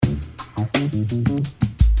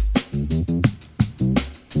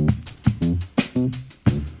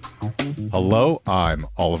Hello, I'm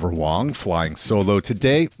Oliver Wong, flying solo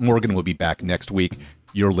today. Morgan will be back next week.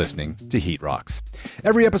 You're listening to Heat Rocks.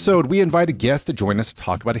 Every episode, we invite a guest to join us to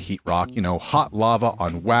talk about a heat rock, hot lava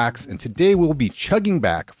on wax. And today we'll be chugging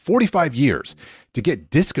back 45 years to get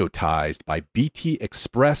discotized by BT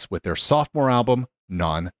Express with their sophomore album,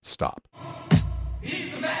 Non-Stop.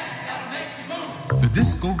 He's the man that'll make you move. The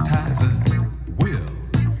discotizer will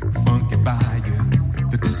funkify you.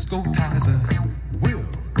 The discotizer will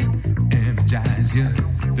energize you.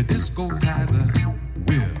 The discotizer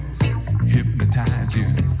will hypnotize you.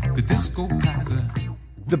 The discotizer.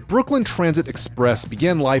 The Brooklyn Transit Express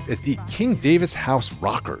began life as the King Davis House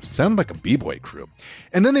Rockers, sound like a b-boy crew.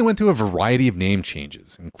 And then they went through a variety of name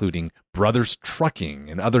changes, including Brothers Trucking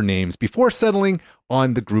and other names, before settling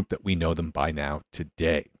on the group that we know them by now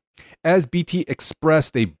today. As BT Express,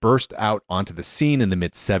 they burst out onto the scene in the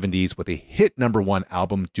mid-70s with a hit #1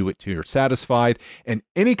 album, Do It Till You're Satisfied, and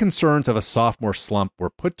any concerns of a sophomore slump were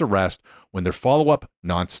put to rest when their follow-up,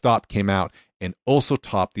 Non-Stop, came out and also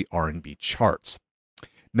topped the R&B charts.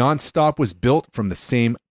 Non-Stop was built from the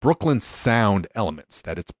same Brooklyn sound elements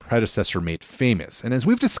that its predecessor made famous. And as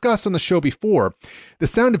we've discussed on the show before, the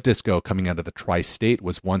sound of disco coming out of the tri-state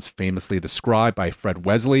was once famously described by Fred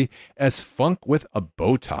Wesley as funk with a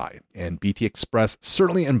bow tie. And BT Express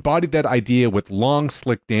certainly embodied that idea with long,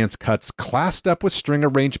 slick dance cuts classed up with string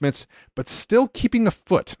arrangements, but still keeping a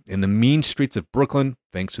foot in the mean streets of Brooklyn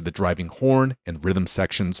thanks to the driving horn and rhythm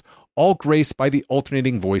sections, all graced by the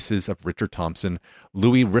alternating voices of Richard Thompson,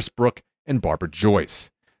 Louis Risbrook, and Barbara Joyce.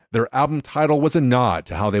 Their album title was a nod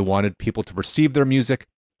to how they wanted people to perceive their music,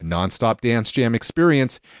 a non-stop dance jam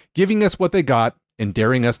experience, giving us what they got and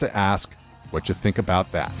daring us to ask what you think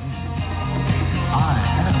about that. I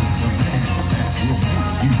am the man that will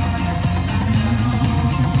make you.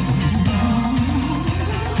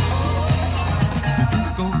 The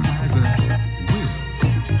discotizer will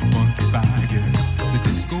funkify you. The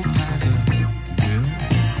discotizer will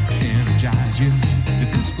energize you. The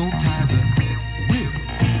discotizer will.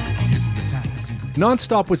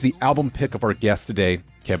 Non-Stop was the album pick of our guests today,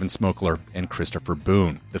 Kevin Smokler and Christopher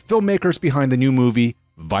Boone, the filmmakers behind the new movie,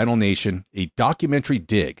 Vinyl Nation, a documentary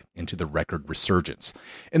dig into the record resurgence.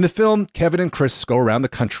 In the film, Kevin and Chris go around the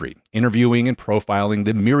country, interviewing and profiling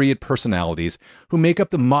the myriad personalities who make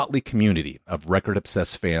up the motley community of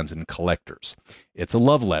record-obsessed fans and collectors. It's a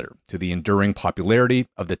love letter to the enduring popularity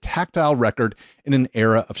of the tactile record in an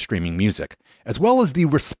era of streaming music, as well as the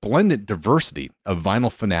resplendent diversity of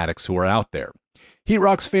vinyl fanatics who are out there. Heat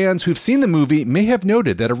Rocks fans who've seen the movie may have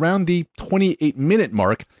noted that around the 28-minute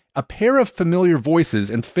mark, a pair of familiar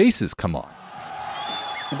voices and faces come on.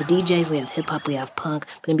 The DJs, we have hip-hop, we have punk,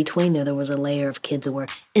 but in between there was a layer of kids that were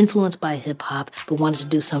influenced by hip-hop but wanted to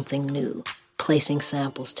do something new, placing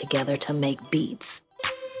samples together to make beats.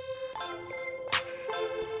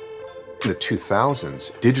 In the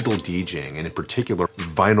 2000s, digital DJing, and in particular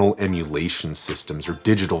vinyl emulation systems or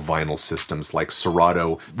digital vinyl systems like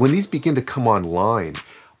Serato, when these began to come online,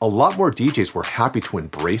 a lot more DJs were happy to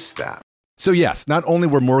embrace that. So yes, not only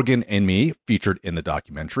were Morgan and me featured in the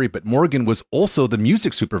documentary, but Morgan was also the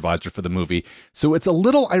music supervisor for the movie. So it's a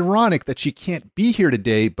little ironic that she can't be here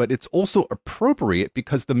today, but it's also appropriate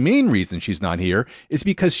because the main reason she's not here is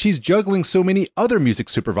because she's juggling so many other music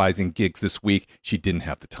supervising gigs this week, she didn't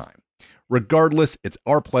have the time. Regardless, it's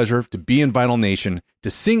our pleasure to be in Vinyl Nation, to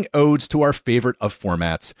sing odes to our favorite of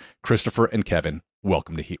formats. Christopher and Kevin,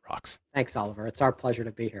 welcome to Heat Rocks. Thanks, Oliver. It's our pleasure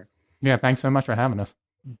to be here. Yeah, thanks so much for having us.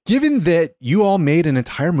 Given that you all made an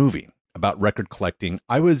entire movie about record collecting,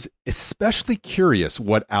 I was especially curious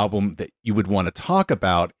what album that you would want to talk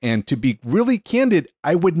about. And to be really candid,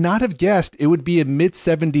 I would not have guessed it would be a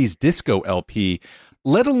mid-70s disco LP,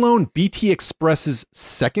 let alone BT Express's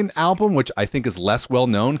second album, which I think is less well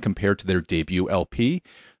known compared to their debut LP.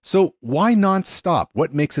 So why Non-Stop?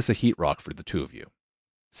 What makes this a heat rock for the two of you?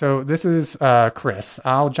 So this is Chris.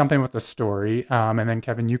 I'll jump in with the story, and then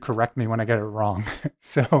Kevin, you correct me when I get it wrong.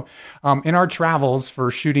 So in our travels for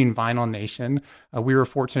shooting Vinyl Nation, we were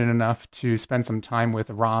fortunate enough to spend some time with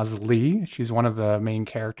Roz Lee. She's one of the main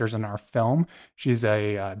characters in our film. She's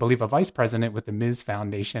I believe, a vice president with the Ms.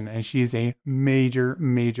 Foundation, and she's a major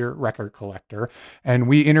record collector. And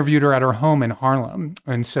we interviewed her at her home in Harlem.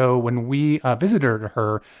 And so when we visited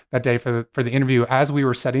her that day for the interview, as we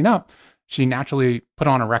were setting up, she naturally put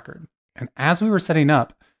on a record. And as we were setting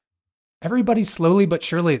up, everybody slowly but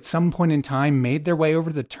surely at some point in time made their way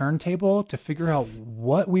over to the turntable to figure out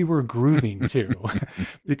what we were grooving to,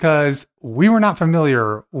 because we were not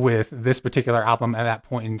familiar with this particular album at that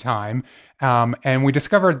point in time. And we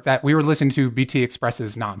discovered that we were listening to BT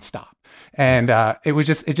Express's Non-Stop. And it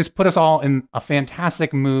just put us all in a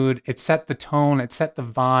fantastic mood. It set the tone, it set the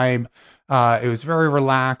vibe. It was very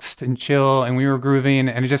relaxed and chill, and we were grooving,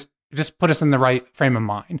 and it just put us in the right frame of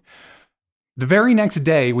mind. The very next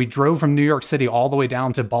day, we drove from New York City all the way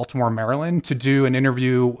down to Baltimore, Maryland to do an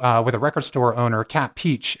interview with a record store owner, Cat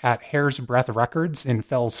Peach, at Hair's Breadth Records in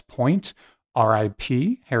Fells Point.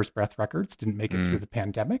 R.I.P. Hair's Breadth Records didn't make it through the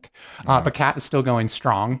pandemic, but Cat is still going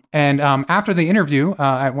strong. And after the interview,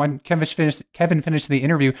 when Kevin finished the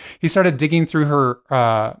interview, he started digging through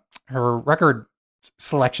her record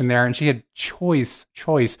selection there, and she had choice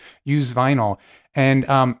used vinyl. And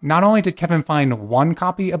not only did Kevin find one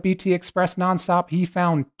copy of BT Express Nonstop, he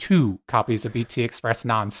found 2 copies of BT Express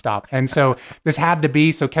Nonstop. And so this had to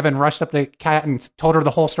be, so Kevin rushed up to Kat and told her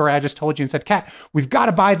the whole story I just told you and said, Kat, we've got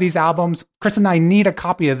to buy these albums. Chris and I need a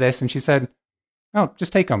copy of this. And she said, oh,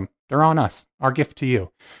 just take them. They're on us. Our gift to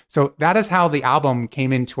you. So that is how the album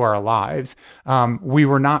came into our lives. We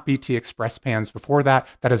were not BT Express fans before that.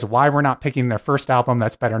 That is why we're not picking their first album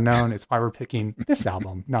that's better known. It's why we're picking this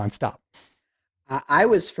album, Nonstop. I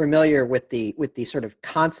was familiar with the sort of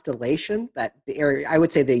constellation that, or I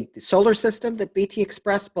would say the solar system that BT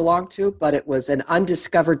Express belonged to, but it was an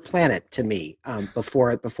undiscovered planet to me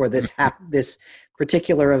before this this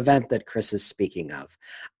particular event that Chris is speaking of.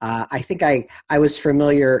 I think I was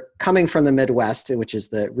familiar, coming from the Midwest, which is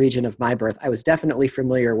the region of my birth, I was definitely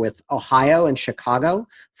familiar with Ohio and Chicago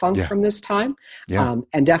funk from this time,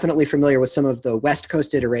 and definitely familiar with some of the West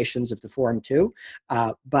Coast iterations of the Forum too.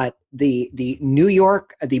 But the New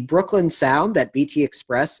York, the Brooklyn sound that BT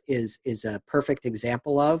Express is a perfect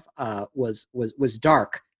example of was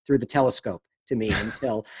dark through the telescope to me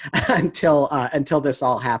until this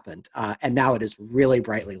all happened, and now it is really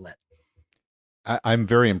brightly lit. I'm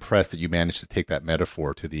very impressed that you managed to take that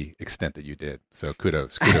metaphor to the extent that you did. So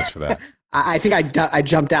kudos for that. I think I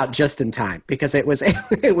jumped out just in time because it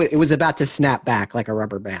was about to snap back like a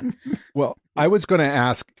rubber band. Well, I was going to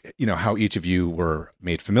ask, how each of you were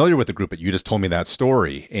made familiar with the group, but you just told me that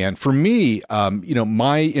story. And for me,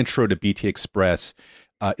 my intro to BT Express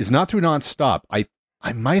is not through Nonstop.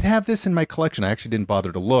 I might have this in my collection. I actually didn't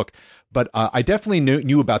bother to look, but I definitely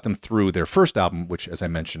knew about them through their first album, which, as I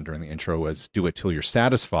mentioned during the intro, was Do It Till You're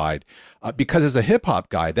Satisfied, because as a hip hop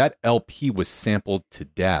guy, that LP was sampled to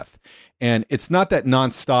death. And it's not that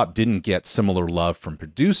Nonstop didn't get similar love from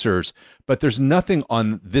producers, but there's nothing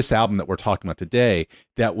on this album that we're talking about today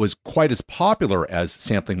that was quite as popular as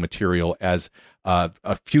sampling material as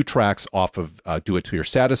a few tracks off of Do It Till You're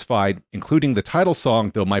Satisfied, including the title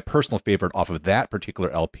song, though my personal favorite off of that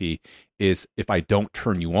particular LP is If I Don't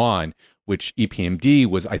Turn You On, which EPMD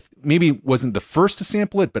was, maybe wasn't the first to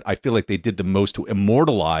sample it, but I feel like they did the most to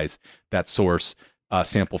immortalize that source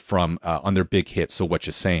sample from on their big hit, So What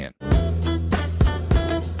You Sayin'.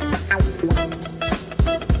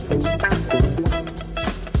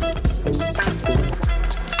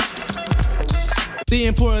 The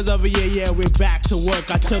employers of a year, we're back to work.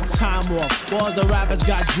 I took time off, all the rappers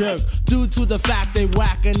got jerked. Due to the fact they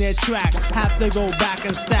whack in their track, have to go back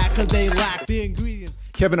and stack cause they lack the ingredients.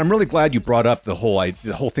 Kevin, I'm really glad you brought up the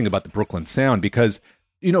whole thing about the Brooklyn sound because,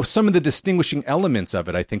 some of the distinguishing elements of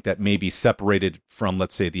it, I think that may be separated from,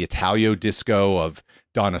 let's say, the Italio disco of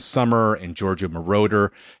Donna Summer and Giorgio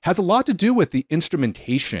Moroder, has a lot to do with the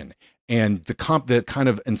instrumentation and the kind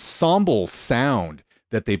of ensemble sound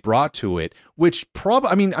that they brought to it, which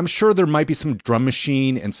I'm sure there might be some drum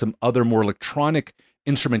machine and some other more electronic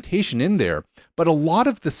instrumentation in there, but a lot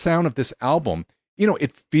of the sound of this album,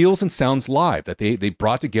 it feels and sounds live, that they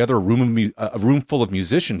brought together a room full of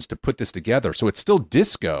musicians to put this together. So it's still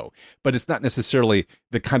disco, but it's not necessarily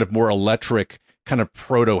the kind of more electric kind of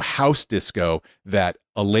proto house disco that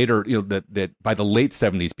that by the late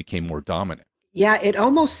 70s became more dominant. Yeah, it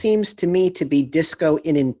almost seems to me to be disco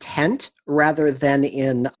in intent rather than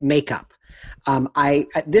in makeup.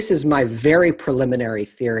 This is my very preliminary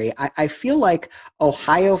theory. I feel like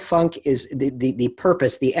Ohio funk is the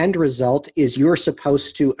purpose, the end result is you're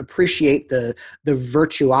supposed to appreciate the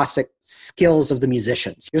virtuosic skills of the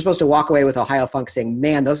musicians. You're supposed to walk away with Ohio funk saying,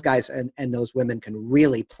 man, those guys and those women can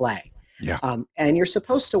really play. Yeah. And you're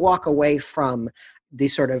supposed to walk away from the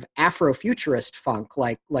sort of Afrofuturist funk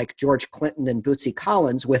like George Clinton and Bootsy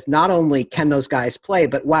Collins with not only can those guys play,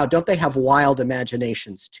 but wow, don't they have wild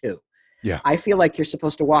imaginations too? Yeah. I feel like you're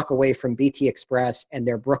supposed to walk away from BT Express and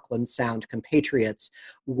their Brooklyn sound compatriots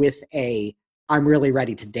with I'm really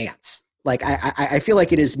ready to dance. Like I feel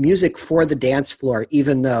like it is music for the dance floor,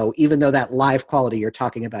 even though that live quality you're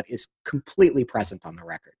talking about is completely present on the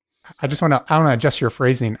record. I want to adjust your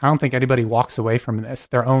phrasing. I don't think anybody walks away from this.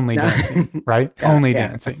 They're only dancing, right? Only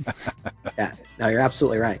dancing. Yeah, no, you're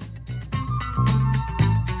absolutely right.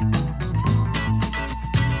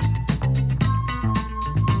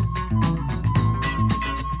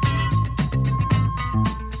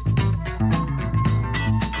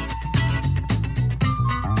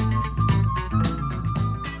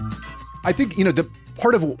 I think, the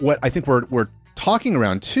part of what I think we're talking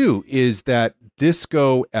around too is that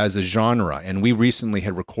disco as a genre, and we recently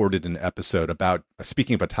had recorded an episode about,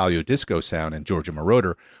 speaking of Italio disco sound and Giorgio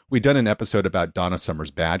Moroder, we'd done an episode about Donna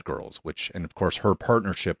Summer's Bad Girls, which, and of course her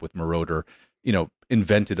partnership with Moroder,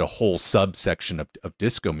 invented a whole subsection of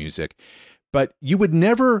disco music. But you would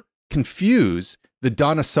never confuse the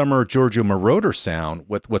Donna Summer, Giorgio Moroder sound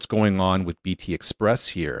with what's going on with BT Express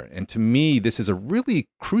here. And to me, this is a really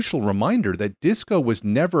crucial reminder that disco was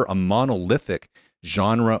never a monolithic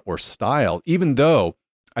genre or style, even though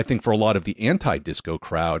I think for a lot of the anti-disco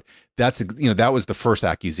crowd, that was the first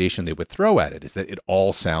accusation they would throw at it, is that it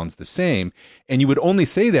all sounds the same. And you would only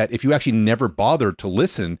say that if you actually never bothered to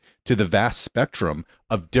listen to the vast spectrum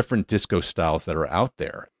of different disco styles that are out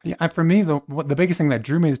there. Yeah, for me, the biggest thing that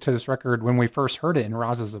drew me to this record when we first heard it in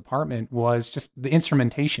Roz's apartment was just the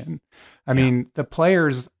instrumentation. I mean, the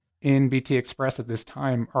players in BT Express at this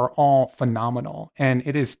time are all phenomenal, and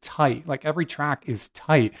it is tight. Like, every track is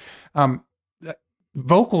tight.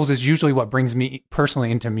 Vocals is usually what brings me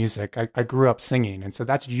personally into music. I grew up singing, and so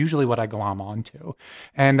that's usually what I glom onto.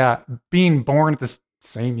 And being born at the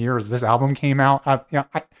same year as this album came out,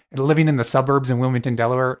 living in the suburbs in Wilmington,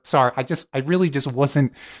 Delaware. Sorry, I really just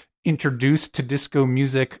wasn't introduced to disco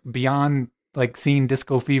music beyond like seeing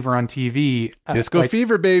Disco Fever on TV. Disco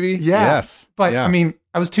Fever, baby. Yeah. Yes. But I mean,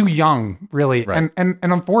 I was too young, really, right. and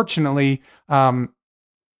unfortunately,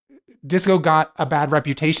 disco got a bad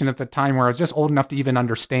reputation at the time where I was just old enough to even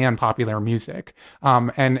understand popular music.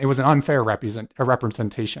 And it was an unfair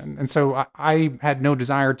representation. And so I had no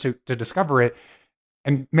desire to discover it.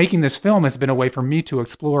 And making this film has been a way for me to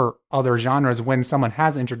explore other genres when someone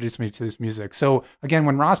has introduced me to this music. So again,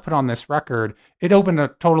 when Roz put on this record, it opened a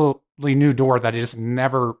totally new door that I just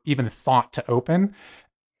never even thought to open.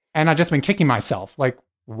 And I've just been kicking myself. Like,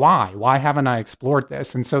 why? Why haven't I explored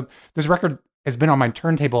this? And so this record has been on my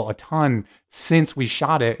turntable a ton since we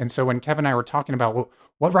shot it. And so when Kevin and I were talking about, well,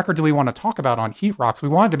 what record do we want to talk about on Heat Rocks, we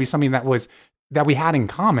wanted to be something that we had in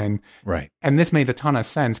common. Right. And this made a ton of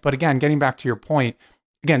sense. But again, getting back to your point,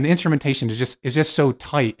 again, the instrumentation is just so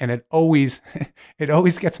tight, and it always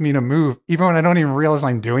gets me to move, even when I don't even realize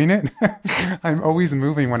I'm doing it. I'm always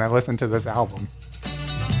moving when I listen to this album.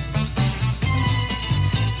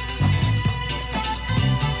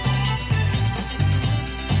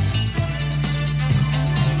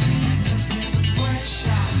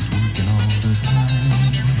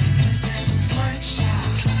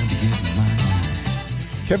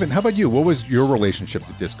 Kevin, how about you? What was your relationship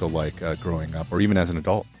to disco like growing up, or even as an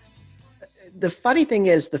adult? The funny thing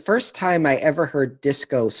is, the first time I ever heard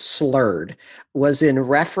disco slurred was in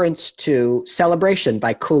reference to Celebration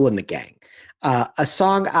by Kool and the Gang, a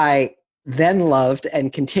song I then loved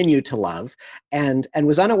and continue to love, and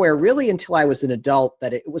was unaware really until I was an adult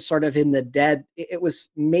that it was sort of in the dead. It was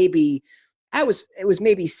maybe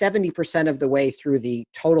 70% of the way through the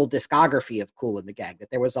total discography of Kool and the Gang,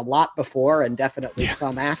 that there was a lot before and definitely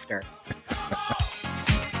some after.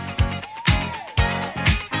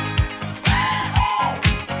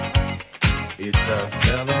 It's a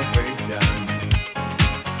celebration.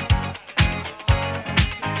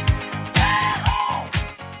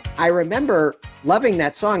 I remember loving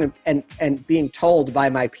that song and being told by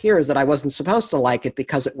my peers that I wasn't supposed to like it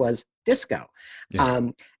because it was disco. Yeah.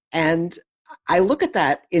 And I look at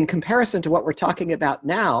that in comparison to what we're talking about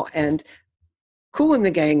now, and Kool and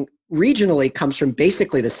the Gang regionally comes from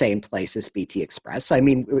basically the same place as BT Express. I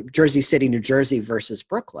mean, Jersey City, New Jersey versus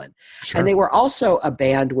Brooklyn. Sure. And they were also a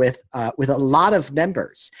band with a lot of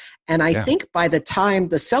members. And I think by the time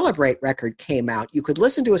the Celebrate record came out, you could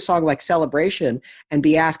listen to a song like Celebration and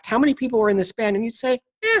be asked how many people were in this band, and you'd say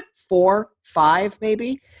 4, 5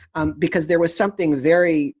 maybe, because there was something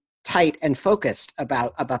very tight and focused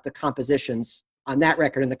about the compositions on that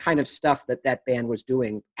record and the kind of stuff that band was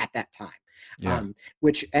doing at that time. Yeah.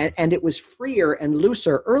 Which it was freer and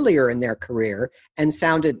looser earlier in their career and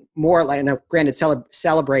sounded more like, now granted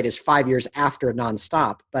Celebrate is 5 years after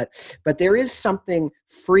Nonstop, but there is something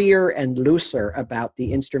freer and looser about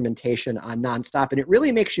the instrumentation on Nonstop, and it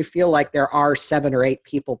really makes you feel like there are 7 or 8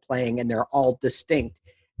 people playing and they're all distinct,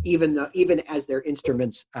 even as their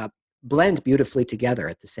instruments blend beautifully together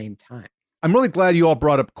at the same time. I'm really glad you all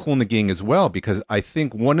brought up Kool and the Gang as well, because I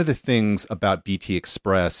think one of the things about BT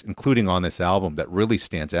Express, including on this album, that really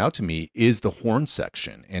stands out to me is the horn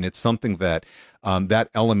section. And it's something that that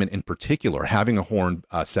element in particular, having a horn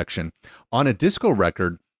section on a disco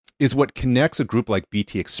record, is what connects a group like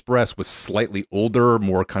BT Express with slightly older,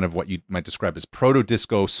 more kind of what you might describe as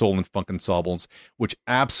proto-disco soul and funk ensembles, which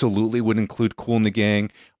absolutely would include Kool and the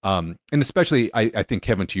Gang. And especially, I think,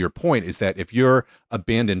 Kevin, to your point, is that if you're a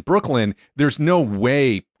band in Brooklyn, there's no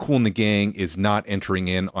way Kool and the Gang is not entering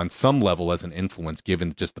in on some level as an influence,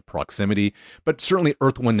 given just the proximity. But certainly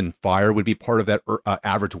Earth, Wind, and Fire would be part of that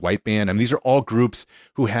Average White Band. I mean, these are all groups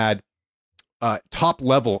who had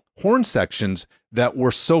top-level horn sections that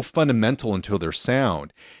were so fundamental into their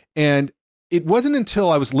sound. And it wasn't until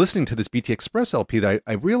I was listening to this BT Express LP that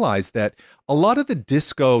I realized that a lot of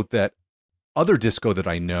the other disco that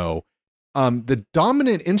I know, the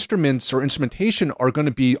dominant instruments or instrumentation are going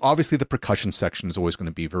to be, obviously the percussion section is always going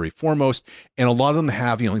to be very foremost. And a lot of them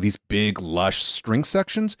have, these big, lush string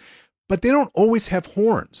sections, but they don't always have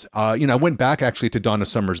horns. I went back actually to Donna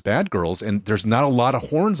Summer's Bad Girls, and there's not a lot of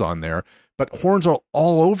horns on there, but horns are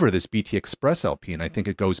all over this BT Express LP. And I think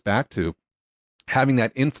it goes back to having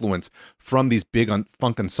that influence from these big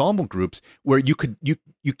funk ensemble groups where you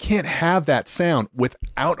can't have that sound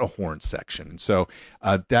without a horn section. And so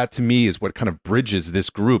that to me is what kind of bridges this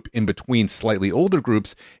group in between slightly older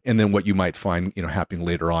groups and then what you might find, happening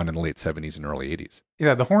later on in the late 70s and early 80s.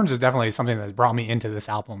 Yeah, the horns is definitely something that brought me into this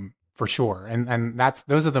album for sure. And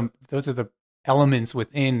those are the elements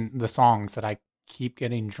within the songs that I keep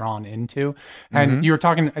getting drawn into. And you're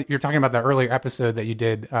talking about the earlier episode that you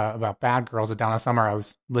did about Bad Girls with Donna Summer. I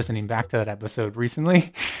was listening back to that episode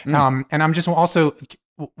recently. And I'm just also,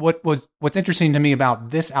 what's interesting to me about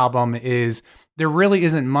this album is there really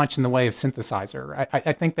isn't much in the way of synthesizer.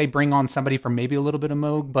 I think they bring on somebody from maybe a little bit of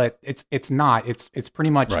Moog, but it's not. It's pretty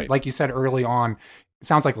much, right, like you said early on, it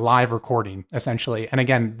sounds like live recording essentially. And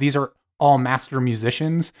again, these are all master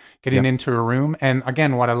musicians getting into a room. And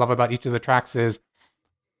again, what I love about each of the tracks is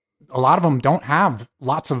a lot of them don't have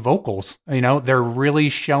lots of vocals. They're really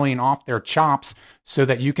showing off their chops so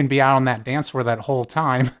that you can be out on that dance floor that whole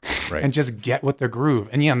time, right, and just get with the groove.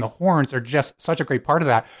 And the horns are just such a great part of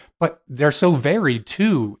that, but they're so varied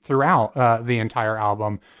too throughout the entire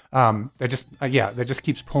album. That just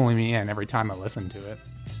keeps pulling me in every time I listen to it.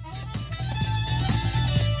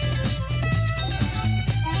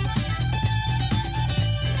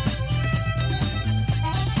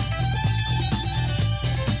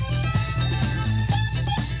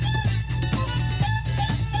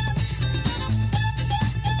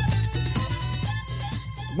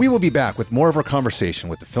 We will be back with more of our conversation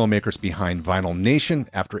with the filmmakers behind Vinyl Nation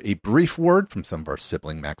after a brief word from some of our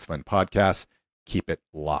sibling Max Fun podcasts. Keep it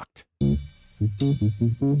locked.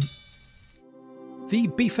 The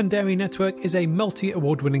Beef and Dairy Network is a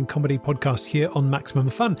multi-award-winning comedy podcast here on Maximum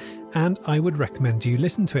Fun, and I would recommend you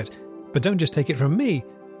listen to it. But don't just take it from me.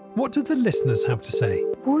 What do the listeners have to say?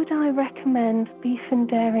 Would I recommend Beef and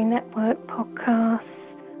Dairy Network podcasts?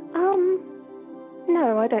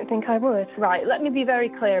 No, I don't think I would. Right, let me be very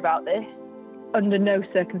clear about this. Under no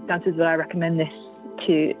circumstances would I recommend this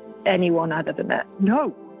to anyone I've ever met.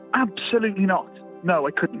 No, absolutely not. No,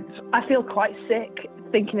 I couldn't. I feel quite sick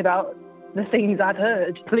thinking about the things I've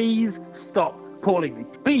heard. Please stop calling me.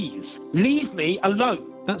 Please, leave me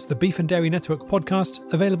alone. That's the Beef and Dairy Network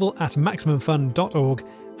podcast, available at MaximumFun.org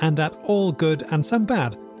and at all good and some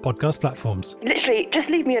bad podcast platforms. Literally, just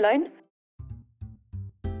leave me alone.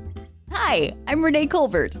 Hi, I'm Renee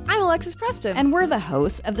Colbert. I'm Alexis Preston. And we're the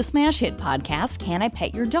hosts of the smash hit podcast, Can I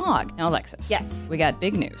Pet Your Dog? Now, Alexis. Yes. We got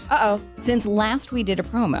big news. Uh-oh. Since last we did a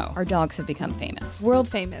promo, our dogs have become famous. World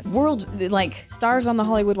famous. Stars on the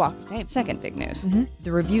Hollywood Walk of Fame. Second big news. Mm-hmm.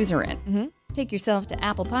 The reviews are in. Mm-hmm. Take yourself to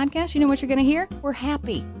Apple Podcasts. You know what you're going to hear? We're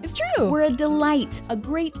happy. It's true. We're a delight, a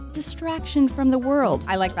great distraction from the world.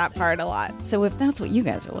 I like that part a lot. So if that's what you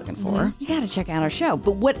guys are looking for, you got to check out our show.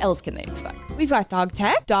 But what else can they expect? We've got dog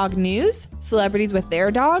tech, dog news, celebrities with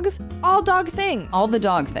their dogs, all dog things. All the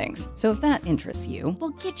dog things. So if that interests you, well,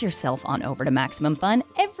 get yourself on over to Maximum Fun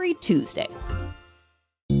every Tuesday.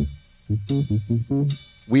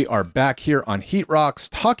 We are back here on Heat Rocks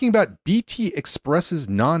talking about BT Express's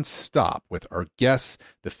Nonstop with our guests,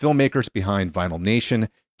 the filmmakers behind Vinyl Nation,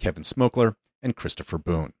 Kevin Smokler and Christopher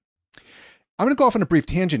Boone. I'm going to go off on a brief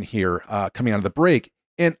tangent here coming out of the break,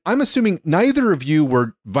 and I'm assuming neither of you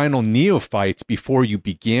were vinyl neophytes before you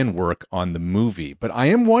began work on the movie, but I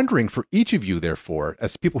am wondering for each of you, therefore,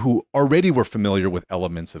 as people who already were familiar with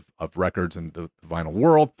elements of records and the vinyl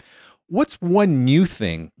world, what's one new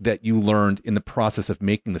thing that you learned in the process of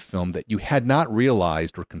making the film that you had not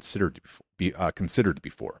realized or considered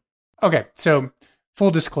before? Okay, so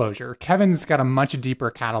full disclosure, Kevin's got a much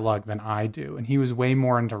deeper catalog than I do, and he was way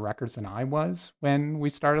more into records than I was when we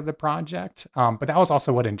started the project. But that was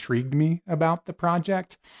also what intrigued me about the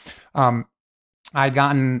project. I'd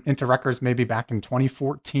gotten into records maybe back in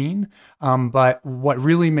 2014. But what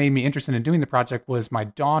really made me interested in doing the project was my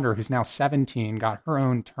daughter, who's now 17, got her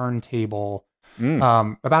own turntable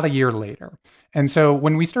about a year later. And so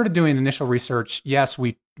when we started doing initial research, yes,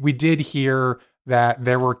 we did hear that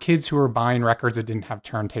there were kids who were buying records that didn't have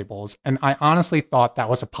turntables. And I honestly thought that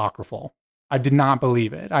was apocryphal. I did not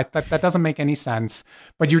believe it. I thought that doesn't make any sense,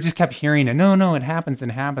 but you just kept hearing it. No, it happens.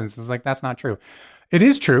 It's like, that's not true. It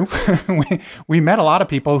is true. we met a lot of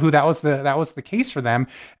people who that was the case for them.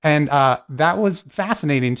 And that was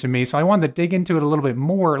fascinating to me. So I wanted to dig into it a little bit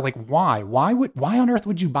more. Like, why on earth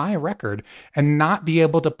would you buy a record and not be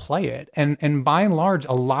able to play it? And by and large,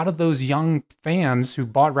 a lot of those young fans who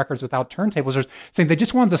bought records without turntables are saying they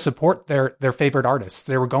just wanted to support their favorite artists.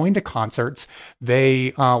 They were going to concerts.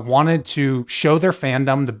 They wanted to show their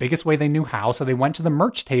fandom the biggest way they knew how. So they went to the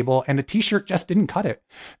merch table, and a t-shirt just didn't cut it.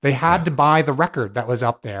 They had to buy the record that was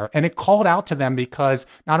up there, and it called out to them because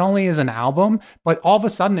not only is an album, but all of a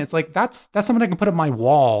sudden it's like, that's something I can put on my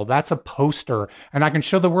wall. That's a poster, and I can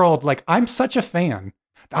show the world, like, I'm such a fan.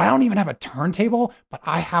 I don't even have a turntable, but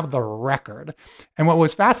I have the record. And what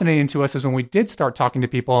was fascinating to us is when we did start talking to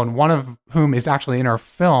people, and one of whom is actually in our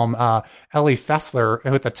film, Ellie Fessler,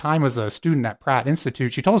 who at the time was a student at Pratt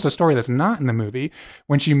Institute. She told us a story that's not in the movie.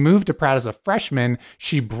 When she moved to Pratt as a freshman,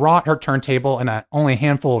 she brought her turntable and only a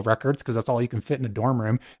handful of records, because that's all you can fit in a dorm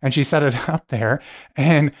room. And she set it up there.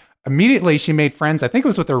 And immediately she made friends. I think it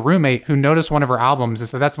was with her roommate, who noticed one of her albums and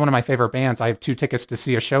said, that's one of my favorite bands. I have 2 tickets to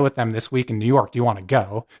see a show with them this week in New York. Do you want to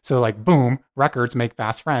go? So like, boom, records make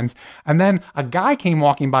fast friends. And then a guy came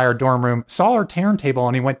walking by our dorm room, saw our turntable,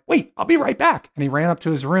 and he went, wait, I'll be right back. And he ran up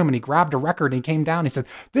to his room and he grabbed a record and he came down. He said,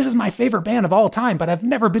 this is my favorite band of all time, but I've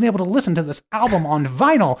never been able to listen to this album on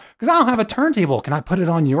vinyl because I don't have a turntable. Can I put it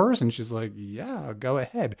on yours? And she's like, yeah, go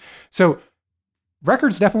ahead. So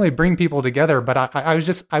records definitely bring people together, but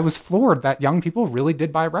I was floored that young people really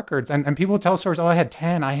did buy records. And people tell stories, I had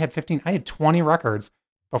 10, I had 15, I had 20 records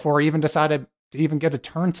before I even decided to even get a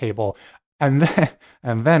turntable. And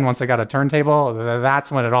then once they got a turntable,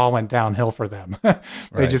 that's when it all went downhill for them.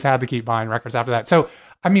 They just had to keep buying records after that. So,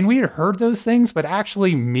 I mean, we had heard those things, but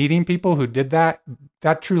actually meeting people who did that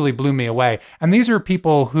truly blew me away. And these are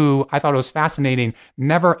people who I thought it was fascinating,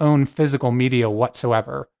 never owned physical media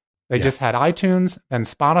whatsoever. They just had iTunes, then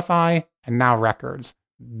Spotify, and now records.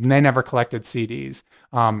 They never collected CDs.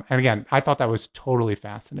 And again, I thought that was totally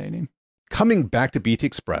fascinating. Coming back to BT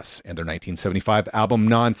Express and their 1975 album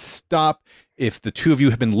Nonstop. If the two of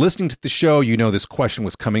you have been listening to the show, you know this question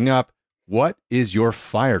was coming up. What is your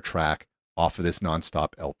fire track off of this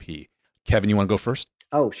Nonstop LP? Kevin, you want to go first?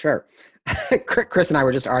 Oh, sure. Chris and I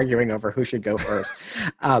were just arguing over who should go first.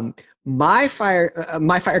 My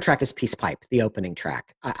fire track is Peace Pipe, the opening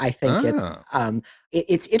track. I think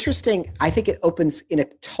it's interesting. I think it opens in a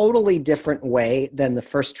totally different way than the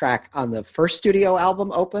first track on the first studio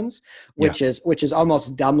album opens, which is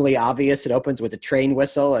almost dumbly obvious. It opens with a train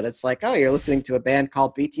whistle, and it's like, oh, you're listening to a band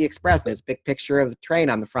called BT Express. There's a big picture of the train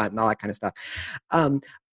on the front and all that kind of stuff.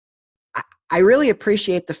 I really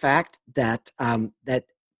appreciate the fact that that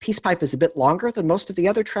Peace Pipe is a bit longer than most of the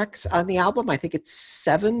other tracks on the album. I think it's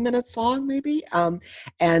 7 minutes long, maybe.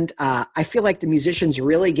 And I feel like the musicians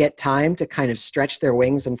really get time to kind of stretch their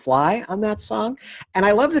wings and fly on that song. And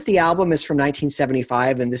I love that the album is from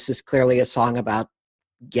 1975, and this is clearly a song about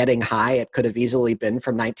getting high. It could have easily been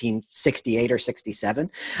from 1968 or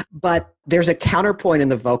 67. But there's a counterpoint in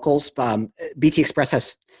the vocals. BT Express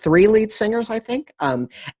has 3 lead singers, I think.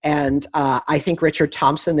 And I think Richard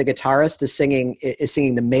Thompson, the guitarist, is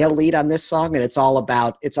singing the male lead on this song, and it's all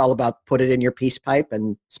about put it in your peace pipe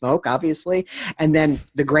and smoke, obviously. And then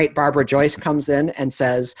the great Barbara Joyce comes in and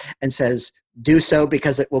says, do so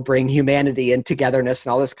because it will bring humanity and togetherness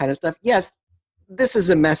and all this kind of stuff. Yes, this is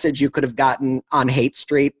a message you could have gotten on Haight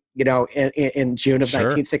Street, in June of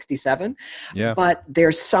 1967. Yeah. But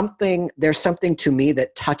there's something to me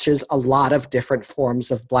that touches a lot of different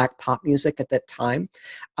forms of black pop music at that time.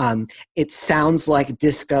 It sounds like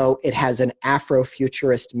disco. It has an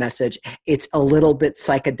Afrofuturist message. It's a little bit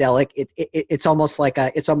psychedelic. It's almost like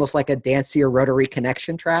a dancier Rotary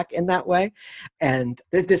Connection track in that way. And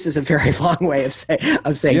this is a very long way of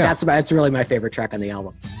saying that's really my favorite track on the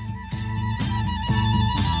album.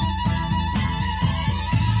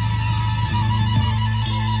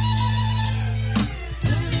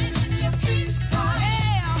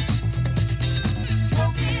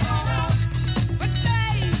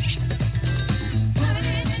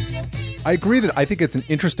 I agree that I think it's an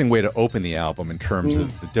interesting way to open the album in terms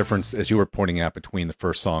of the difference, as you were pointing out, between the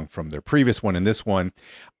first song from their previous one and this one.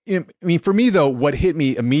 I mean, for me, though, what hit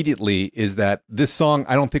me immediately is that this song,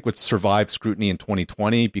 I don't think would survive scrutiny in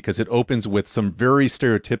 2020 because it opens with some very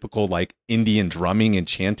stereotypical, like, Indian drumming and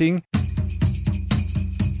chanting.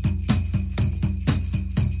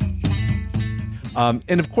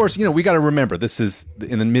 And of course, we got to remember, this is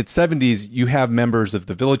in the mid 70s, you have members of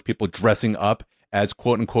the Village People dressing up as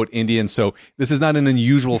quote unquote Indian. So this is not an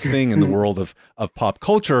unusual thing in the world of pop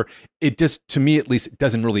culture. It just, to me at least,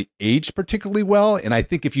 doesn't really age particularly well. And I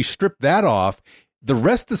think if you strip that off, the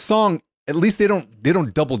rest of the song, at least they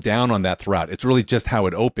don't double down on that throughout. It's really just how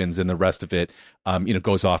it opens, and the rest of it,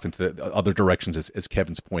 goes off into the other directions as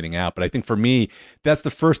Kevin's pointing out. But I think for me, that's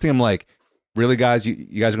the first thing I'm like, really, guys, you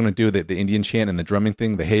guys are going to do the Indian chant and the drumming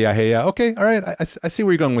thing, the hey ya, hey ya. Okay, all right, I see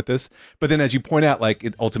where you're going with this. But then, as you point out, like,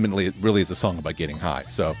 it really is a song about getting high.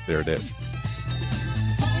 So there it is.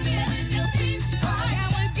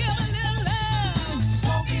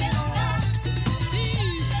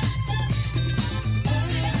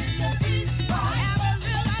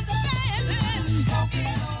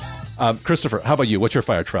 Christopher, how about you? What's your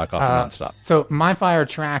fire track off of Nonstop? So my fire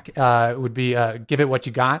track would be Give It What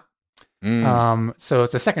You Got. So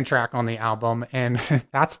it's the second track on the album, and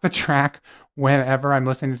that's the track whenever I'm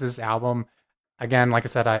listening to this album. Again, like I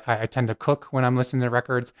said, I tend to cook when I'm listening to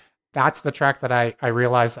records. That's the track that I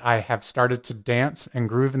realize I have started to dance and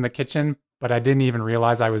groove in the kitchen, but I didn't even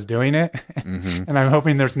realize I was doing it. Mm-hmm. And I'm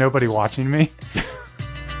hoping there's nobody watching me.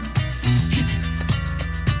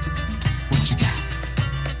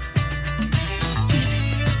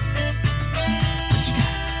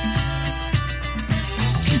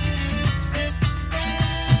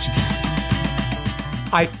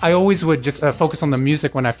 I always would just focus on the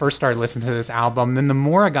music when I first started listening to this album. Then the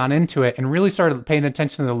more I got into it and really started paying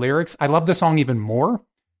attention to the lyrics, I love the song even more,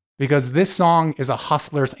 because this song is a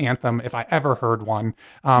hustler's anthem if I ever heard one.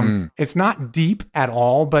 It's not deep at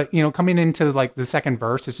all, but, coming into like the second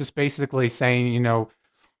verse, it's just basically saying,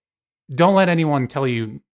 don't let anyone tell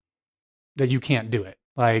you that you can't do it.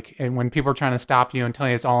 Like, and when people are trying to stop you and tell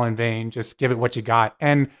you it's all in vain, just give it what you got.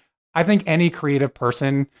 And I think any creative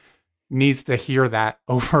person needs to hear that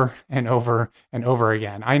over and over and over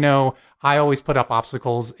again. I know I always put up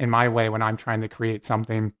obstacles in my way when I'm trying to create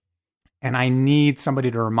something, and I need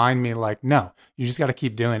somebody to remind me, like, no, you just got to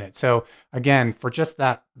keep doing it. So again, for just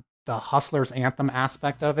that, the hustler's anthem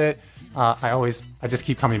aspect of it, I just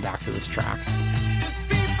keep coming back to this track.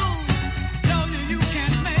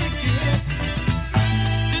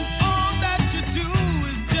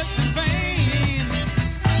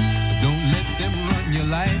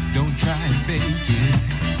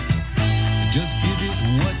 Just give it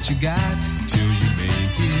what you got till you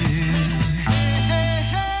make it.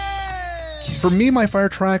 For me, my fire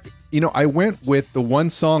track, I went with the one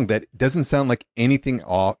song that doesn't sound like anything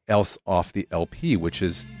else off the LP, which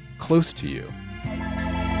is Close to You. They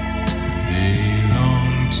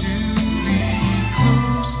long to be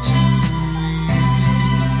close to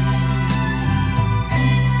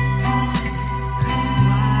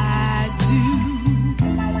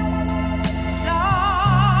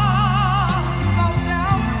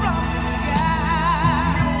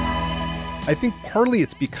I think partly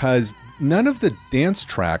it's because none of the dance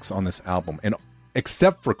tracks on this album, and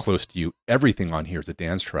except for Close to You, everything on here is a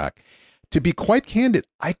dance track. To be quite candid,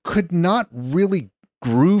 I could not really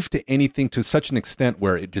groove to anything to such an extent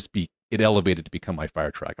where it elevated to become my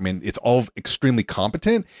fire track. I mean, it's all extremely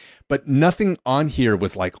competent, but nothing on here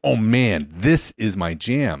was like, oh man, this is my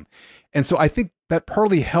jam. And so I think that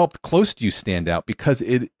partly helped Close to You stand out because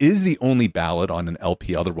it is the only ballad on an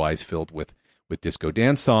LP otherwise filled with disco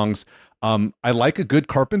dance songs. I like a good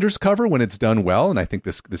Carpenters cover when it's done well, and I think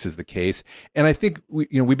this is the case. And I think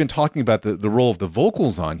we've been talking about the role of the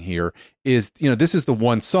vocals on here. Is this is the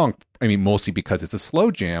one song, I mean, mostly because it's a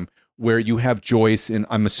slow jam, where you have Joyce, and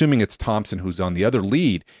I'm assuming it's Thompson who's on the other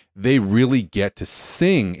lead. They really get to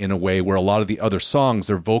sing in a way where a lot of the other songs,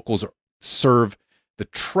 their vocals serve the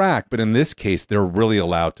track, but in this case, they're really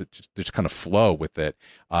allowed to just kind of flow with it.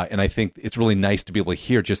 And I think it's really nice to be able to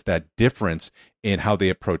hear just that difference in how they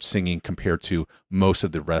approach singing compared to most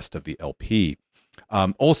of the rest of the LP.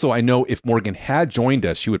 Also, I know if Morgan had joined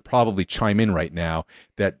us, she would probably chime in right now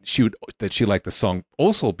that she liked the song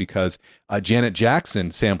also because Janet Jackson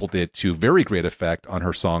sampled it to very great effect on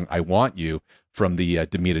her song "I Want You" from the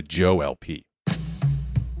Demita Joe LP.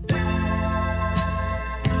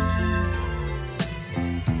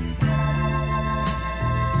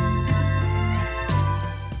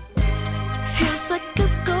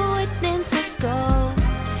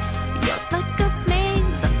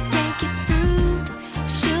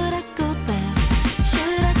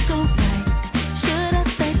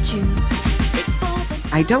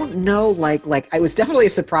 I don't know, like I was definitely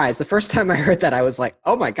surprised. The first time I heard that, I was like,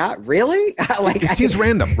 oh my God, really? It seems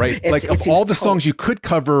random, right? Like of all the songs you could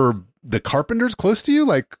cover, the Carpenters close to you,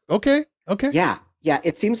 like, okay. Yeah.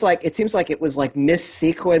 It seems like it was like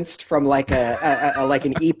missequenced from like a like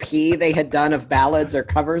an EP they had done of ballads or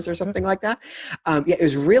covers or something like that. It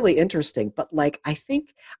was really interesting. But like, I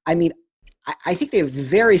think they have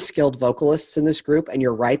very skilled vocalists in this group, and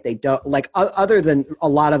you're right. They don't like other than a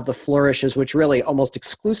lot of the flourishes, which really almost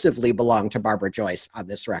exclusively belong to Barbara Joyce on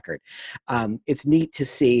this record. It's neat to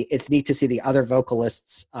see the other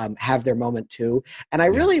vocalists have their moment too. And I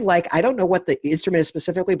really like. I don't know what the instrument is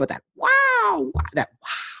specifically, but that wow.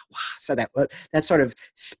 So that sort of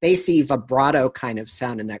spacey vibrato kind of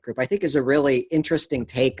sound in that group, I think, is a really interesting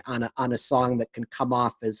take on a song that can come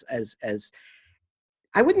off as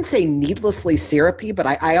I wouldn't say needlessly syrupy, but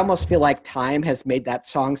I almost feel like time has made that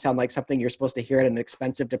song sound like something you're supposed to hear at an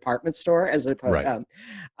expensive department store,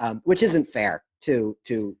 which isn't fair to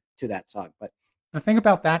that song. But the thing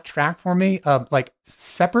about that track for me, like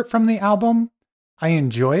separate from the album, I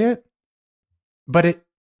enjoy it, but it,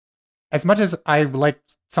 as much as I like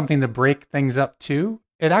something to break things up too,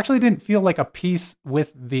 it actually didn't feel like a piece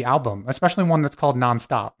with the album, especially one that's called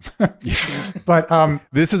Nonstop. But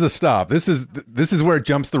this is a stop. This is where it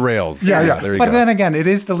jumps the rails. Yeah. There you but go. Then again, it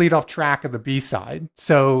is the lead-off track of the B-side,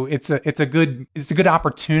 so it's a good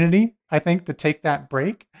opportunity, I think, to take that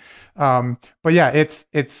break. But yeah,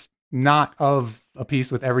 it's not of a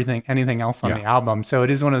piece with anything else on the album. So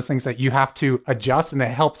it is one of those things that you have to adjust, and it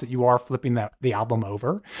helps that you are flipping the album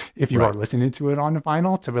over if you are listening to it on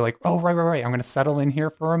vinyl to be like, oh, right. I'm going to settle in here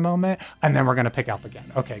for a moment, and then we're going to pick up again.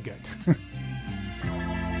 Okay, good.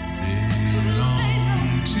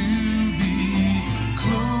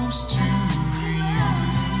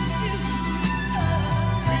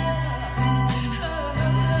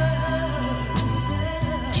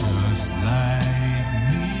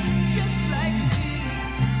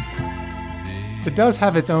 It does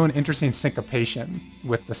have its own interesting syncopation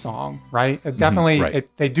with the song, right? It definitely,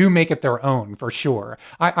 they do make it their own for sure.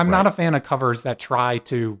 I'm not a fan of covers that try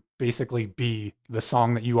to basically be the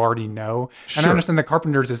song that you already know. And I understand the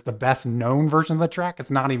Carpenters is the best known version of the track.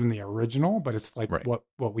 It's not even the original, but it's like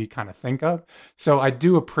what we kind of think of. So I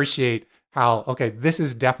do appreciate how, okay, this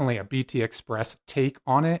is definitely a BT Express take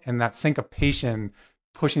on it. And that syncopation,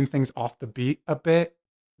 pushing things off the beat a bit,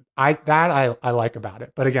 I like about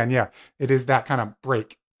it. But again, it is that kind of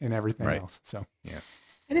break in everything else. So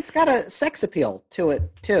and it's got a sex appeal to it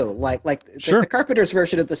too. Like the Carpenters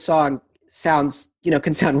version of the song sounds,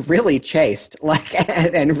 can sound really chaste, like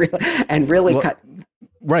and really cut.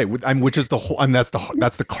 Right, which is the whole. That's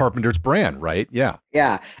the Carpenters brand, right? Yeah.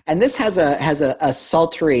 And this has a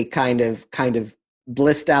sultry kind of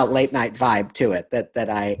blissed out late night vibe to it that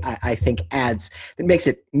I think adds, that makes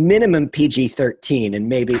it minimum PG-13 and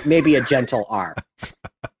maybe a gentle R.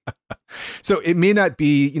 So it may not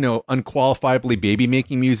be, unqualifiably baby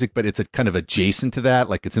making music, but it's a kind of adjacent to that.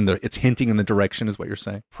 Like it's hinting in the direction, is what you're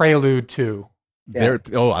saying. Prelude 2.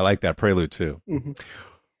 I like that, Prelude 2. Mm-hmm.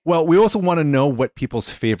 Well, we also want to know what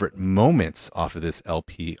people's favorite moments off of this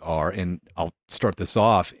LP are, and I'll start this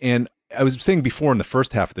off. And I was saying before in the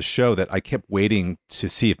first half of the show that I kept waiting to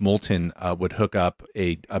see if Moulton would hook up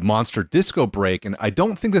a monster disco break, and I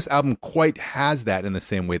don't think this album quite has that in the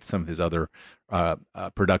same way that some of his other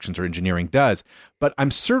productions or engineering does. But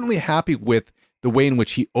I'm certainly happy with the way in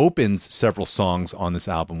which he opens several songs on this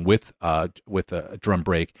album with a drum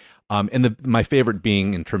break. And my favorite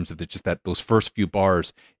being, in terms of those first few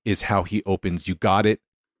bars, is how he opens, "You got it,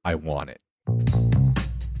 I want it."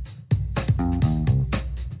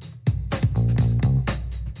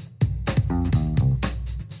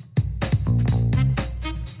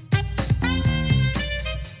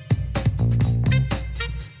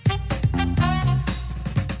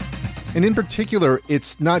 And in particular,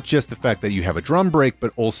 it's not just the fact that you have a drum break,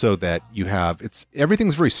 but also that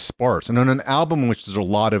everything's very sparse. And on an album in which there's a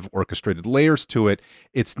lot of orchestrated layers to it,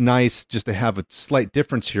 it's nice just to have a slight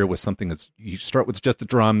difference here with something that's, you start with just the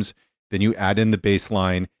drums, then you add in the bass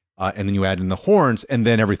line, and then you add in the horns, and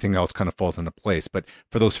then everything else kind of falls into place. But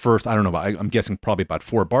for those first, I don't know, I'm guessing probably about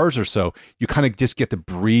 4 bars or so, you kind of just get to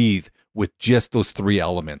breathe with just those 3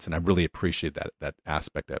 elements, and I really appreciate that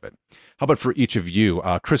aspect of it. How about for each of you?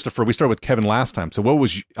 Christopher, we started with Kevin last time. So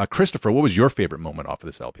Christopher, what was your favorite moment off of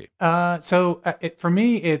this LP? For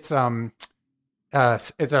me, it's a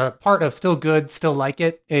part of Still Good, Still Like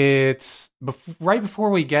It. It's right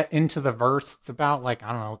before we get into the verse. It's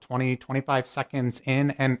about 20, 25 seconds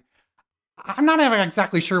in, and I'm not even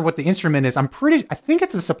exactly sure what the instrument is. I think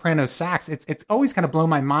it's a soprano sax. It's always kind of blown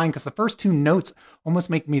my mind because the first 2 notes almost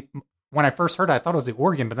make me when I first heard it, I thought it was the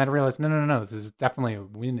organ, but then I realized, no, this is definitely a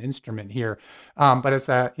wind instrument here. But it's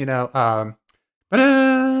that, ba-da,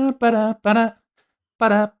 ba-da, ba-da,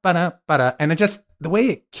 ba-da, ba-da, ba-da. And it just, the way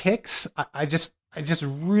it kicks, I just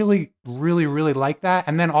really, really, really like that.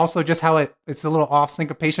 And then also just how it's a little off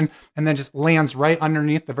syncopation and then just lands right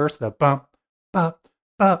underneath the verse, the bump, bump,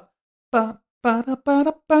 bump, bump.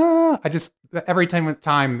 Ba-da-ba-da-ba. Every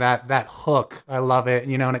time that hook, I love it,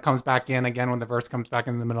 and it comes back in again when the verse comes back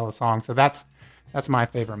in the middle of the song. So that's my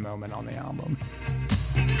favorite moment on the album.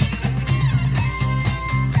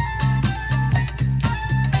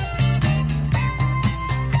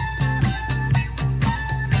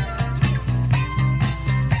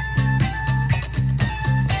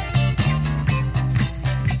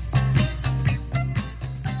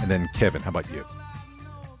 And then Kevin, how about you?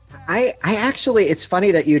 I actually, it's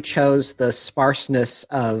funny that you chose the sparseness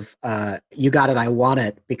of You Got It, I Want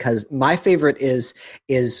It, because my favorite is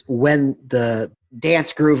when the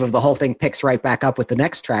dance groove of the whole thing picks right back up with the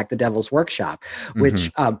next track, The Devil's Workshop,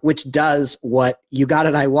 which does what You Got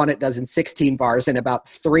It, I Want It does in 16 bars in about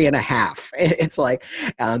 3.5. It's like,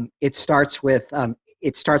 it starts with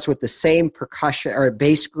the same percussion or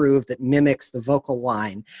bass groove that mimics the vocal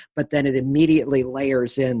line, but then it immediately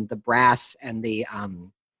layers in the brass and the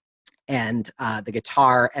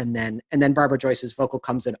guitar, and then Barbara Joyce's vocal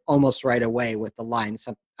comes in almost right away with the line.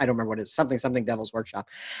 I don't remember what it is. Something Devil's Workshop,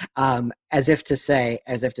 as if to say,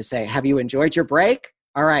 have you enjoyed your break?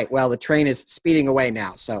 All right. Well, the train is speeding away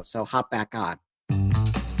now, so hop back on.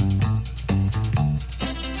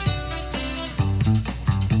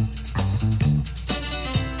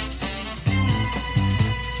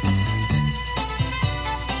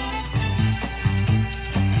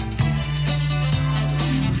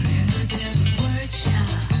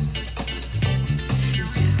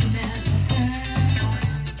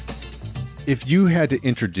 If you had to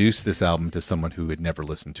introduce this album to someone who had never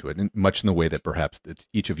listened to it, and much in the way that perhaps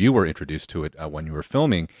each of you were introduced to it when you were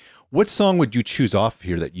filming, what song would you choose off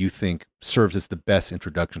here that you think serves as the best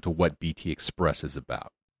introduction to what BT Express is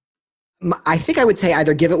about? I think I would say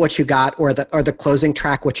either Give It What You Got or the closing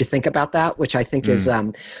track, What You Think About That, which I think is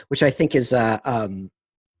that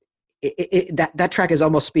track is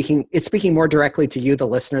almost speaking more directly to you, the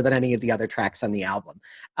listener, than any of the other tracks on the album.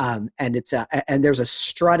 And there's a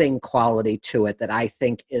strutting quality to it that I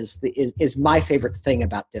think is my favorite thing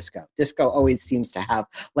about disco. Disco always seems to have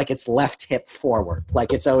like its left hip forward,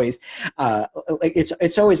 like it's always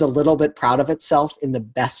it's always a little bit proud of itself in the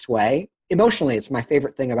best way. Emotionally, it's my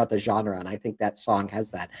favorite thing about the genre, and I think that song has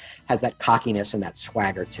that cockiness and that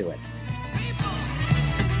swagger to it.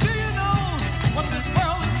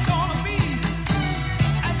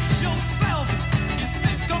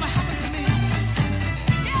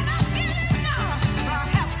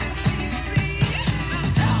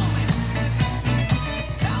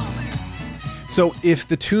 So if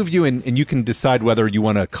the two of you, and you can decide whether you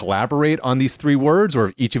want to collaborate on these 3 words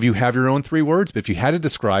or each of you have your own 3 words, but if you had to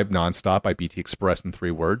describe Nonstop by BT Express in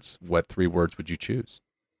 3 words, what 3 words would you choose?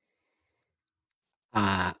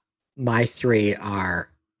 My 3 are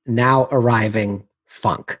now arriving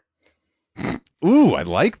funk. Ooh, I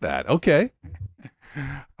like that. Okay.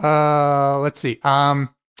 Let's see. I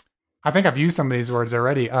think I've used some of these words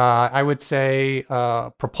already. I would say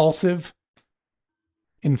propulsive,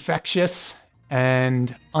 infectious,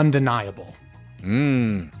 and undeniable.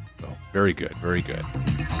 Oh, very good. Very good.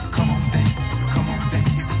 Come on, dance. Come on,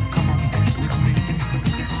 dance. Come on, dance with me.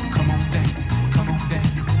 Come on, dance. Come on,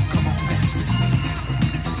 dance. Come on, dance with me.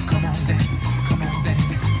 Come on, dance. Come on,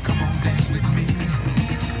 dance. Come on, dance with me.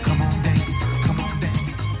 Come on, dance. Come on,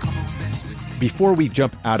 dance. Come on, dance with me. Before we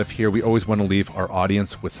jump out of here, we always want to leave our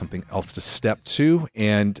audience with something else to step to.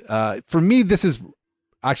 And for me, this is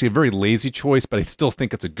actually a very lazy choice, but I still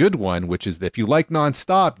think it's a good one, which is that if you like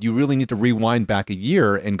Nonstop, you really need to rewind back a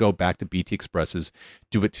year and go back to BT Express's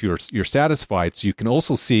Do It Till You're Satisfied. So you can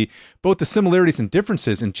also see both the similarities and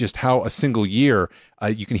differences in just how a single year,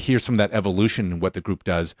 you can hear some of that evolution in what the group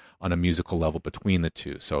does on a musical level between the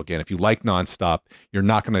two. So again, if you like Nonstop, you're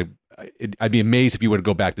not going to, I'd be amazed if you were to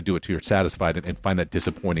go back to Do It Till You're Satisfied and find that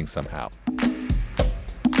disappointing somehow.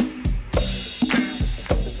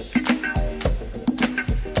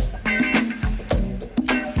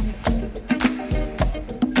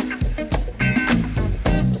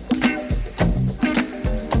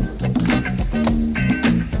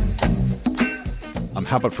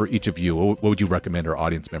 How about for each of you? What would you recommend our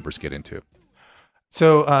audience members get into?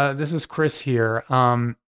 So this is Chris here.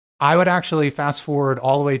 I would actually fast forward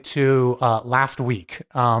all the way to last week.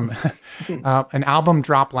 An album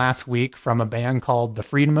dropped last week from a band called The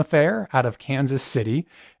Freedom Affair out of Kansas City.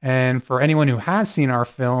 And for anyone who has seen our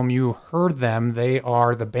film, you heard them. They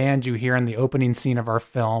are the band you hear in the opening scene of our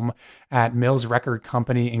film at Mills Record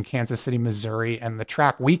Company in Kansas City, Missouri. And the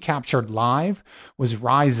track we captured live was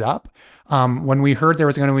Rise Up. When we heard there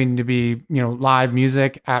was going to be, live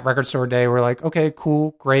music at Record Store Day, we're like, okay,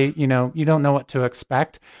 cool, great. You don't know what to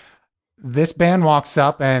expect. This band walks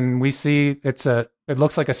up and we see it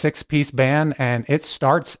looks like a 6-piece band, and it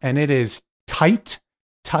starts and it is tight.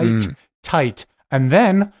 And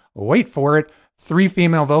then, wait for it, 3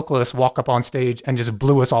 female vocalists walk up on stage and just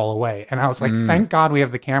blew us all away. And I was like, thank God we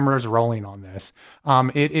have the cameras rolling on this.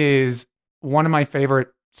 It is one of my favorite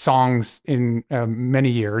songs in many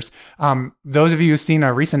years. Those of you who've seen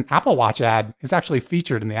a recent Apple Watch ad, is actually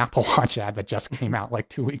featured in the Apple Watch ad that just came out like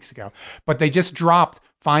 2 weeks ago. But they just dropped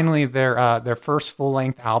finally their first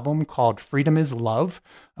full-length album called Freedom is Love.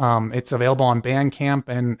 It's available on Bandcamp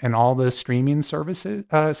and all the streaming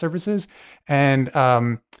services. And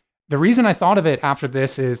the reason I thought of it after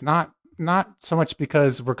this is not so much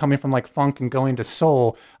because we're coming from like funk and going to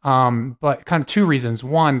soul, but kind of 2 reasons.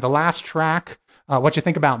 One, the last track, What You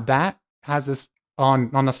Think About That, has this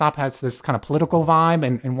on the stop, has this kind of political vibe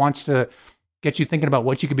and wants to get you thinking about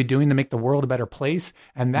what you could be doing to make the world a better place.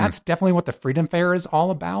 And that's definitely what the Freedom Fair is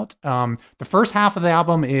all about. The first half of the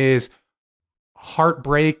album is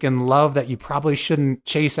heartbreak and love that you probably shouldn't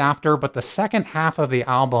chase after. But the second half of the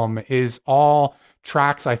album is all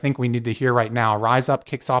tracks I think we need to hear right now. Rise Up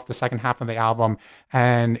kicks off the second half of the album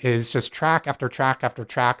and is just track after track after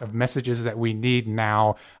track of messages that we need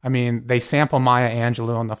now. I mean, they sample Maya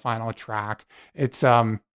Angelou on the final track. It's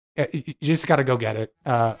you just got to go get it.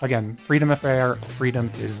 Again, Freedom Affair,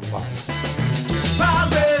 Freedom is Love.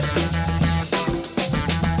 Progress.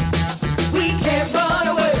 We can't run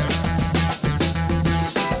away.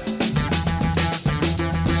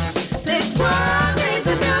 This world needs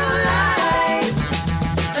a new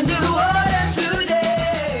life, a new order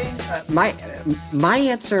today. My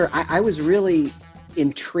answer, I was really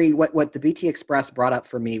intrigued. What the BT Express brought up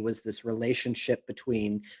for me was this relationship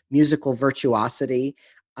between musical virtuosity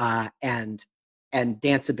and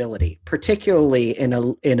danceability, particularly in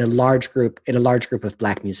a large group of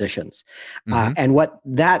Black musicians, and what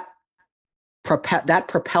that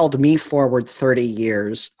propelled me forward 30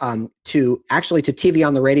 years to TV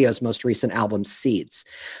on the Radio's most recent album, Seeds,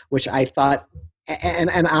 which I thought, and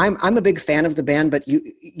I'm a big fan of the band, but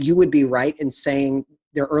you would be right in saying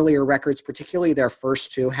their earlier records, particularly their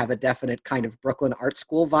first 2, have a definite kind of Brooklyn art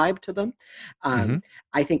school vibe to them.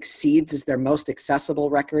 I think Seeds is their most accessible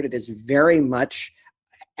record. It is very much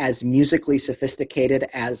as musically sophisticated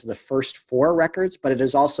as the first 4 records, but it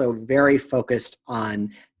is also very focused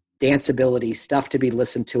on danceability, stuff to be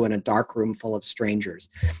listened to in a dark room full of strangers.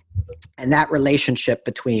 And that relationship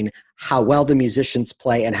between how well the musicians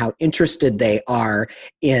play and how interested they are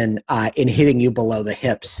in hitting you below the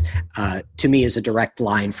hips, to me is a direct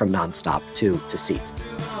line from Nonstop to Seeds.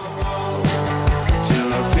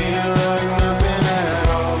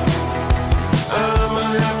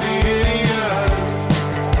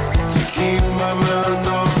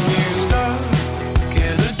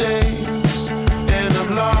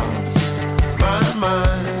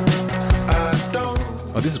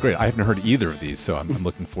 This is great. I haven't heard either of these, so I'm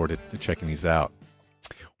looking forward to checking these out.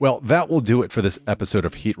 Well, that will do it for this episode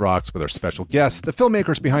of Heat Rocks with our special guests, the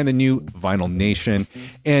filmmakers behind the new Vinyl Nation.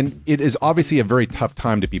 And it is obviously a very tough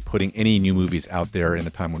time to be putting any new movies out there in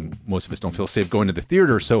a time when most of us don't feel safe going to the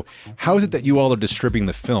theater. So how is it that you all are distributing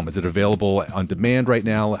the film? Is it available on demand right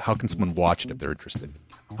now? How can someone watch it if they're interested?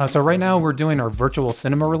 So right now we're doing our virtual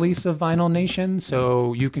cinema release of Vinyl Nation.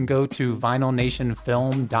 So you can go to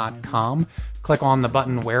vinylnationfilm.com, click on the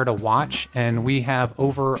button where to watch, and we have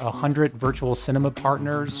over 100 virtual cinema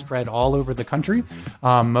partners spread all over the country,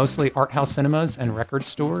 mostly art house cinemas and record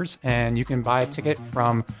stores. And you can buy a ticket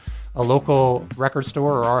from a local record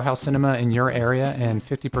store or art house cinema in your area, and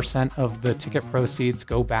 50% of the ticket proceeds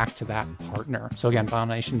go back to that partner. So again,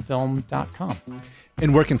 vinylnationfilm.com.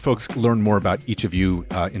 And where can folks learn more about each of you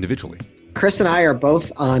individually? Chris and I are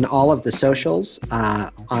both on all of the socials.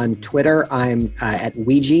 On Twitter, I'm at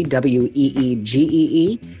Weegee,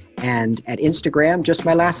 Weegee, and at Instagram, just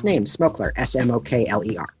my last name, Smokler,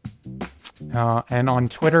 Smokler. And on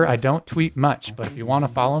Twitter, I don't tweet much, but if you want to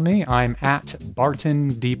follow me, I'm at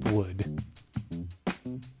Barton Deepwood.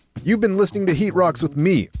 You've been listening to Heat Rocks with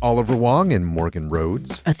me, Oliver Wong, and Morgan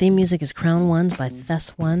Rhodes. Our theme music is Crown Ones by Thess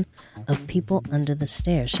One of People Under the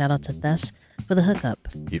Stairs. Shout out to Thess for the hookup.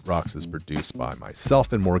 Pete Rocks is produced by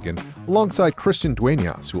myself and Morgan, alongside Christian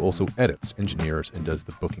Dueñas, who also edits, engineers, and does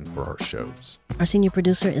the booking for our shows. Our senior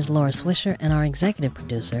producer is Laura Swisher, and our executive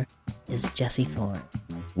producer is Jesse Thorne.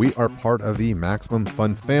 We are part of the Maximum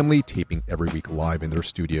Fun family, taping every week live in their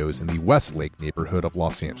studios in the Westlake neighborhood of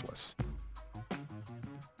Los Angeles.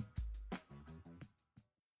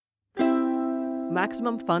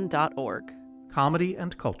 MaximumFun.org. Comedy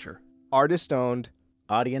and culture. Artist owned.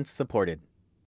 Audience supported.